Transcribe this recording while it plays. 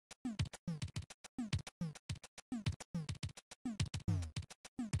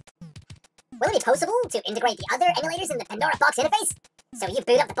will it be possible to integrate the other emulators in the Pandora box interface? So you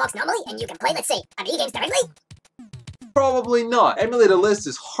boot up the box normally and you can play, let's say, RPD games directly? Probably not. Emulator List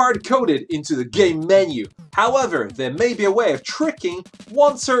is hard-coded into the game menu. However, there may be a way of tricking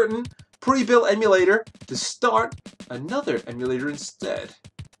one certain pre-built emulator to start another emulator instead.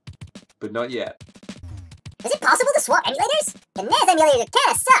 But not yet. Is it possible to swap emulators? The NES emulator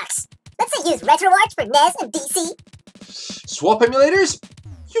kinda sucks. Let's say use RetroArch for NES and DC. Swap emulators?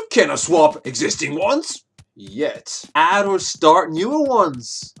 You cannot swap existing ones yet. Add or start newer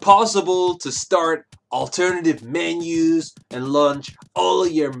ones. Possible to start alternative menus and launch all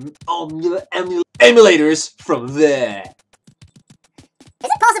of your emulators from there. Is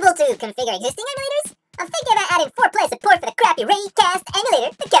it possible to configure existing emulators? I'm thinking about adding 4-play support for the crappy Raycast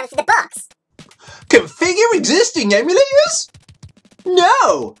emulator that comes with the box. Configure existing emulators?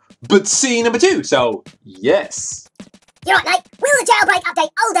 No! But C number 2, so yes. You're right, mate. Will the Jailbreak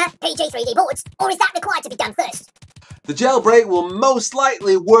update older PG3D boards, or is that required to be done first? The Jailbreak will most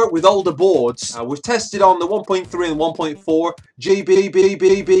likely work with older boards. We've tested on the 1.3 and 1.4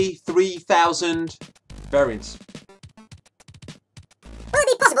 GB 3000 variants. Will it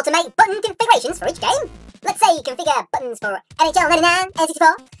be possible to make button configurations for each game? Let's say you configure buttons for NHL 99 and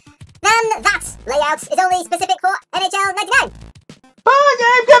 64. Then that layout is only specific for NHL 99. Per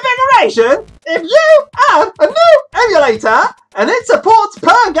game configuration? If you add a new emulator and it supports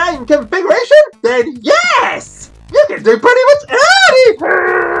per game configuration, then yes! You can do pretty much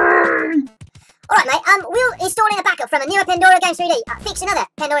anything! Alright mate, we'll install in a backup from a newer Pandora Games 3D, fix another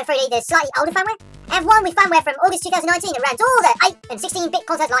Pandora 3D, the slightly older firmware. I have one with firmware from August 2019 that runs all the 8 and 16-bit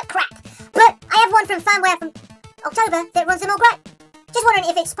consoles like crap. But I have one from firmware from October that runs them all great. Just wondering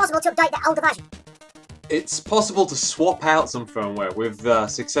if it's possible to update the older version. It's possible to swap out some firmware. We've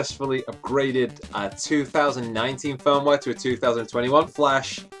successfully upgraded a 2019 firmware to a 2021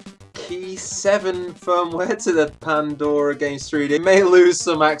 Flash Key 7 firmware to the Pandora Games 3D. You may lose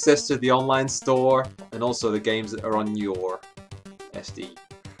some access to the online store and also the games that are on your SD.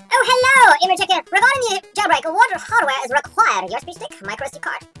 Oh hello, Image Checker. Regarding the Jailbreak, what hardware is required? USB stick, micro SD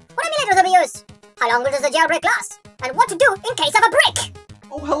card. What emulators will be used? How long does the Jailbreak last? And what to do in case of a brick?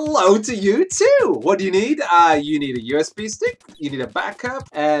 Oh, hello to you too! What do you need? You need a USB stick, you need a backup,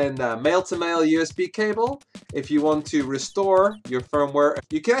 and a male-to-male USB cable. If you want to restore your firmware,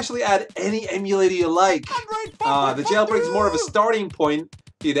 you can actually add any emulator you like. The Jailbreak is more of a starting point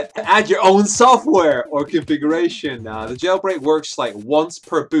for you to add your own software or configuration. The Jailbreak works like once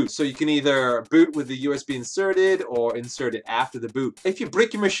per boot, so you can either boot with the USB inserted or insert it after the boot. If you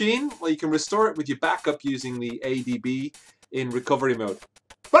brick your machine, well, you can restore it with your backup using the ADB in recovery mode.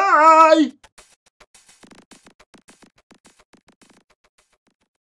 Bye!